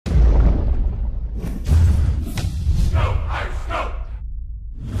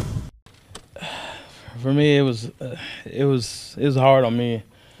For me, it was hard on me.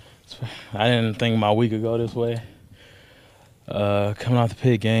 I didn't think my week would go this way. Coming off the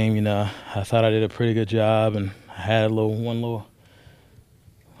pit game, I thought I did a pretty good job, and I had one little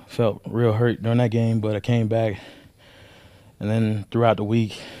felt real hurt during that game, but I came back, and then throughout the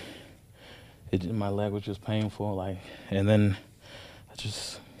week, my leg was just painful, and then I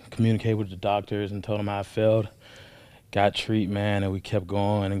just communicated with the doctors and told them how I felt. Got treatment, and we kept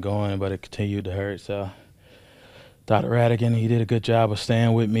going and going, but it continued to hurt. So Dr. Radigan, he did a good job of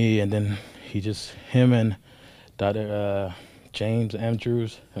staying with me, and then him and Dr. James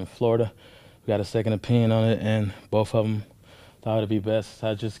Andrews in Florida, we got a second opinion on it, and both of them thought it'd be best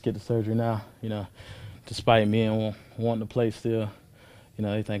I just get the surgery now. Despite me and wanting to play still,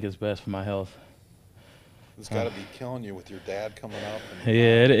 they think it's best for my health. It's got to be killing you with your dad coming up.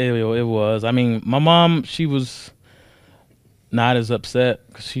 Yeah, it was. I mean, my mom, she was not as upset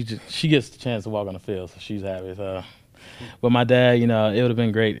because she gets the chance to walk on the field, so she's happy. So, but my dad, it would have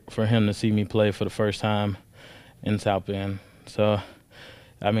been great for him to see me play for the first time in South Bend. So,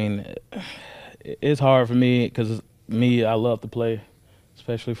 I mean, it's hard for me because I love to play,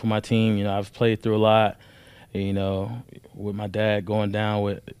 especially for my team. I've played through a lot. With my dad going down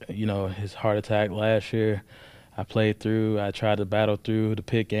with, his heart attack last year, I played through. I tried to battle through the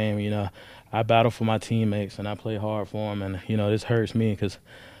pit game. I battle for my teammates and I play hard for them. And, this hurts me because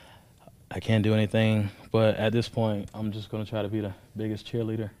I can't do anything. But at this point, I'm just going to try to be the biggest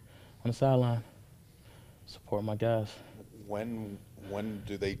cheerleader on the sideline, support my guys. When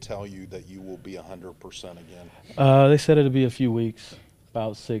do they tell you that you will be 100% again? They said it'll be a few weeks,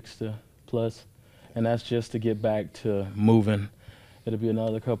 about 6 to plus. And that's just to get back to moving. It'll be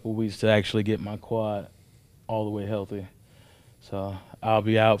another couple of weeks to actually get my quad all the way healthy. So I'll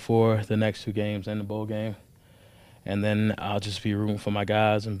be out for the next 2 games and the bowl game. And then I'll just be rooting for my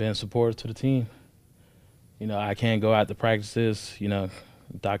guys and being supportive to the team. I can't go out to practices.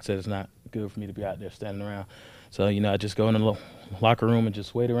 Doc said it's not good for me to be out there standing around. So, I just go in the locker room and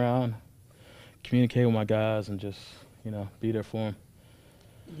just wait around, communicate with my guys, and just, be there for them.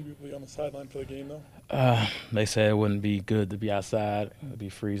 Will you be on the sideline for the game, though? They said it wouldn't be good to be outside. It'd be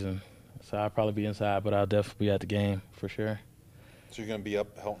freezing. So I'll probably be inside, but I'll definitely be at the game for sure. So you're going to be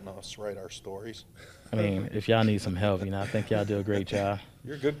up helping us write our stories? I mean, if y'all need some help, I think y'all do a great job.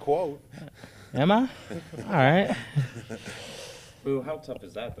 You're a good quote. Am I? All right. Boo, how tough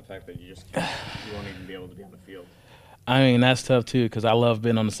is that, the fact that you won't even be able to be on the field? I mean, that's tough, too, because I love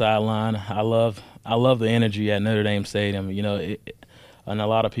being on the sideline. I love the energy at Notre Dame Stadium. And a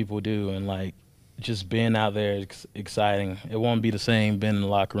lot of people do, and just being out there is exciting. It won't be the same being in the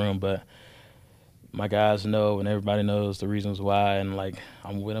locker room, but my guys know and everybody knows the reasons why, and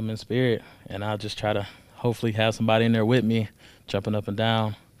I'm with them in spirit, and I'll just try to hopefully have somebody in there with me, jumping up and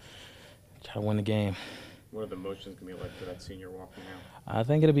down, try to win the game. What are the emotions going to be like for that senior walking out? I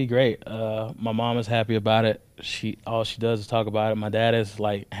think it'll be great. My mom is happy about it. All she does is talk about it. My dad is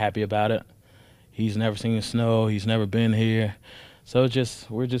happy about it. He's never seen snow. He's never been here. So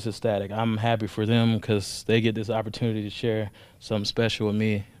we're just ecstatic. I'm happy for them because they get this opportunity to share something special with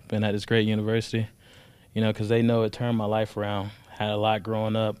me, being at this great university, because they know it turned my life around. Had a lot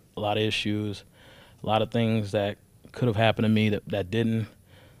growing up, a lot of issues, a lot of things that could have happened to me that didn't,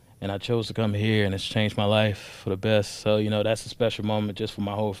 and I chose to come here, and it's changed my life for the best. So, that's a special moment just for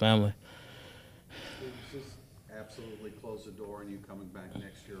my whole family. Does this absolutely close the door on you coming back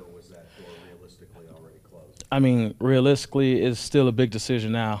next year, or was that door realistically already closed? I mean, realistically, it's still a big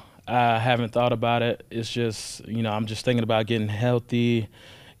decision now. I haven't thought about it. It's just, I'm just thinking about getting healthy,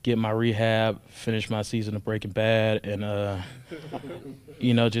 get my rehab, finish my season of Breaking Bad, and,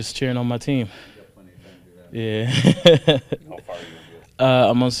 just cheering on my team. You got plenty of time to do that. Yeah. How far are you into it?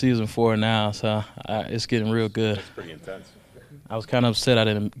 I'm on season 4 now, so it's getting real good. It's pretty intense. I was kind of upset I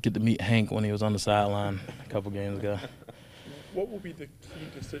didn't get to meet Hank when he was on the sideline a couple games ago. What will be the key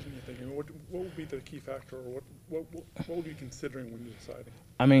decision you think? What will be the key factor, or what will you be considering when you're deciding?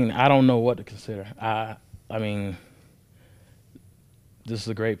 I mean, I don't know what to consider. I mean, this is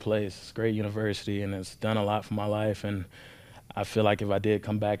a great place. It's a great university, and it's done a lot for my life. And I feel like if I did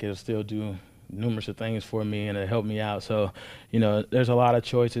come back, it'll still do numerous of things for me, and it helped me out. So, there's a lot of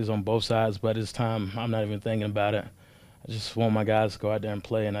choices on both sides, but this time I'm not even thinking about it. I just want my guys to go out there and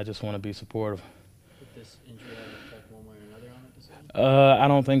play, and I just want to be supportive. Would this injury have an effect one way or another on that decision? I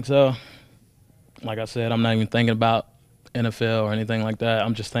don't think so. Like I said, I'm not even thinking about NFL or anything like that.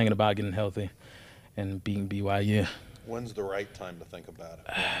 I'm just thinking about getting healthy and beating BYU. When's the right time to think about it?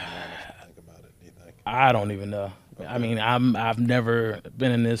 When you want to think about it, do you think? I don't even know. I mean, I've never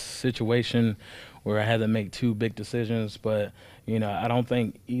been in this situation where I had to make 2 big decisions, but I don't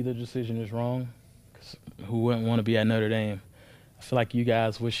think either decision is wrong, who wouldn't want to be at Notre Dame? I feel like you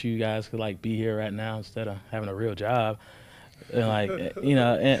guys wish you guys could like be here right now instead of having a real job. And like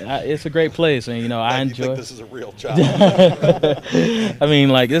it's a great place, and I You enjoy. think this is a real job? I mean,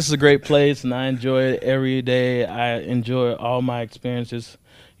 like, this is a great place, and I enjoy it every day. I enjoy all my experiences,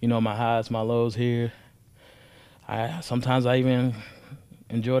 my highs, my lows here. Sometimes I even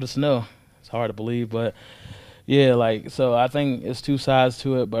enjoy the snow. It's hard to believe, but yeah, so I think it's two sides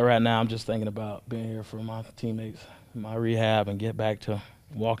to it. But right now, I'm just thinking about being here for my teammates, my rehab, and get back to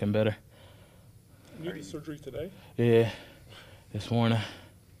walking better. You had the surgery today? Yeah, this morning.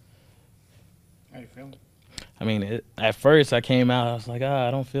 How you feeling? I mean, at first I came out, I was like,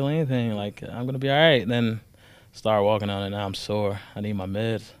 I don't feel anything. Like, I'm going to be all right. Then started walking on it. Now I'm sore. I need my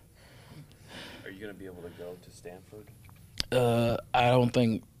meds. Are you going to be able to go to Stanford? I don't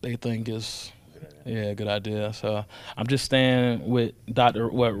think they think it's a good idea. So I'm just staying with what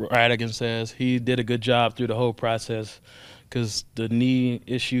Radigan says. He did a good job through the whole process because the knee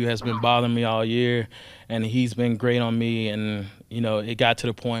issue has been bothering me all year, and he's been great on me. And, it got to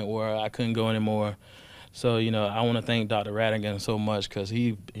the point where I couldn't go anymore. So, I want to thank Dr. Radigan so much because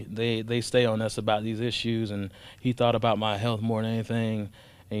they stay on us about these issues, and he thought about my health more than anything.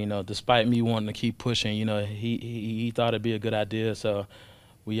 And, despite me wanting to keep pushing, he thought it'd be a good idea. So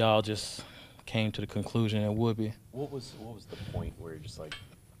we all just came to the conclusion it would be. What was the point where you're just like,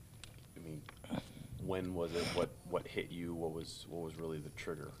 I mean, when was it? What hit you? What was really the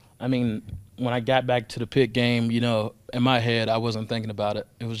trigger? I mean, when I got back to the Pitt game, in my head, I wasn't thinking about it.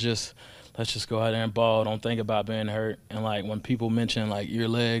 It was just, let's just go out there and ball. Don't think about being hurt. And, when people mention, your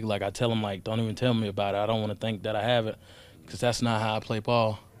leg, I tell them, don't even tell me about it. I don't want to think that I have it because that's not how I play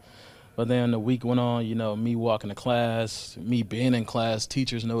ball. But then the week went on, me walking to class, me being in class,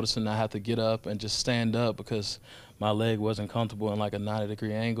 teachers noticing I have to get up and just stand up because my leg wasn't comfortable in, a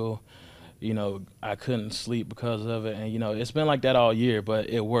 90-degree angle. I couldn't sleep because of it. And, it's been like that all year, but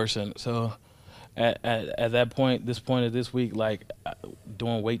it worsened. So at that point, of this week,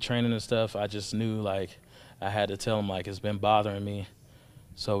 doing weight training and stuff, I just knew, I had to tell them, it's been bothering me.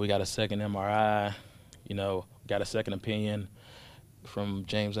 So we got a second MRI, got a second opinion from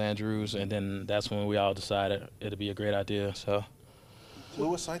James Andrews, and then that's when we all decided it'd be a great idea. So,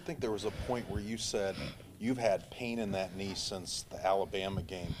 Lewis, I think there was a point where you said you've had pain in that knee since the Alabama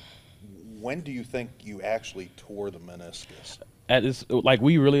game. When do you think you actually tore the meniscus?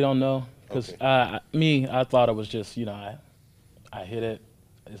 We really don't know because Okay. I thought it was just I hit it,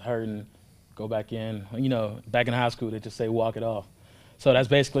 it's hurting, go back in. Back in high school they just say walk it off. So that's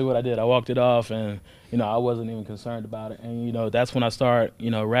basically what I did. I walked it off, and I wasn't even concerned about it. And that's when I started.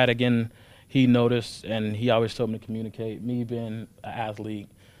 Radigan, he noticed, and he always told me to communicate. Me being an athlete,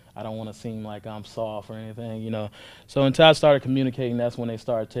 I don't want to seem like I'm soft or anything. So until I started communicating, that's when they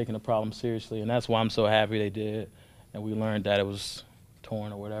started taking the problem seriously, and that's why I'm so happy they did. And we learned that it was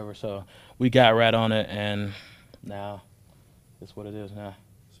torn or whatever. So we got right on it, and now it's what it is now.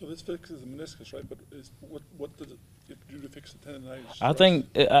 So this fixes the meniscus, right? But what does it have to do to fix the tendonitis?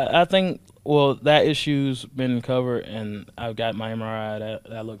 I think well, that issue's been covered, and I've got my MRI.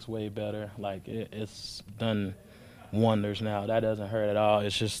 That looks way better. It's done wonders now. That doesn't hurt at all.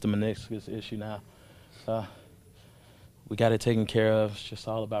 It's just the meniscus issue now. So we got it taken care of. It's just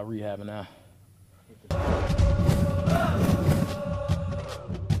all about rehabbing now.